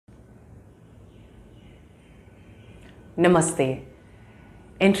Namaste.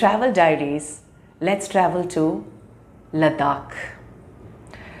 In Travel Diaries, let's travel to Ladakh.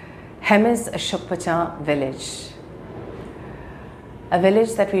 Hemis Shukpa Chan village. A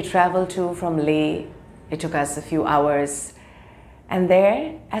village that we traveled to from Leh. It took us a few hours. And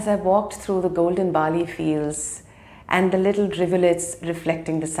there, as I walked through the golden barley fields and the little rivulets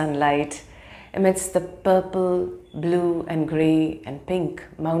reflecting the sunlight, amidst the purple, blue and grey and pink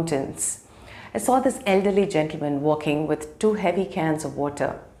mountains, I saw this elderly gentleman walking with 2 heavy cans of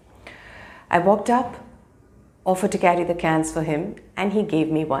water. I walked up, offered to carry the cans for him, and he gave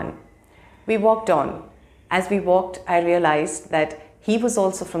me one. We walked on. As we walked, I realized that he was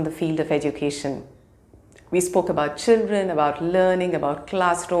also from the field of education. We spoke about children, about learning, about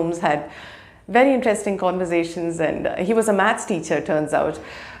classrooms, had very interesting conversations, and he was a maths teacher, turns out,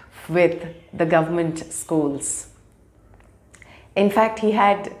 with the government schools. In fact, he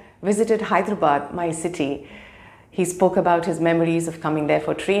had visited Hyderabad, my city. He spoke about his memories of coming there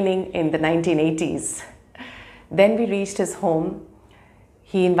for training in the 1980s. Then we reached his home.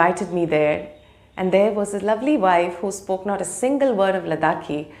 He invited me there, and there was a lovely wife who spoke not a single word of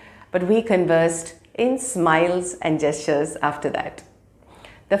Ladakhi, but we conversed in smiles and gestures after that.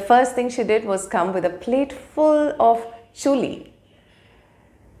 The first thing she did was come with a plate full of chuli,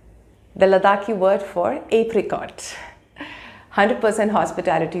 the Ladakhi word for apricot. 100%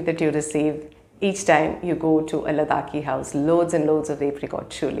 hospitality that you receive each time you go to a Ladakhi house. Loads and loads of apricot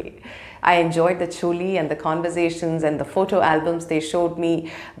chuli. I enjoyed the chuli and the conversations and the photo albums they showed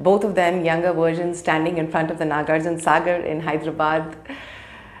me, both of them younger versions standing in front of the Nagarjuna Sagar in Hyderabad.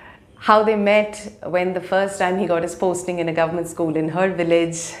 How they met when the first time he got his posting in a government school in her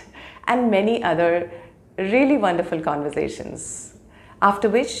village, and many other really wonderful conversations. After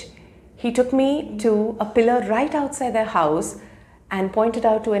which, he took me to a pillar right outside their house and pointed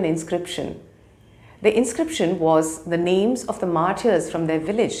out to an inscription. The inscription was the names of the martyrs from their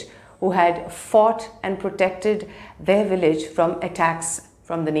village who had fought and protected their village from attacks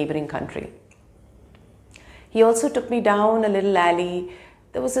from the neighboring country. He also took me down a little alley.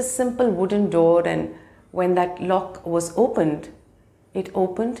 There was a simple wooden door, and when that lock was opened, it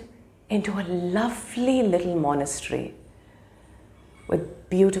opened into a lovely little monastery with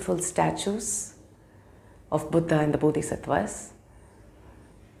beautiful statues of Buddha and the Bodhisattvas.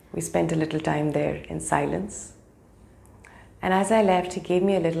 We spent a little time there in silence. And as I left, he gave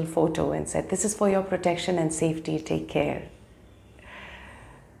me a little photo and said, "This is for your protection and safety, take care."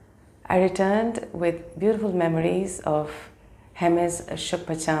 I returned with beautiful memories of Hemis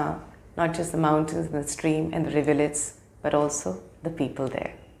Shukpa Chan, not just the mountains and the stream and the rivulets, but also the people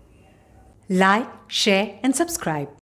there. Like, share and subscribe.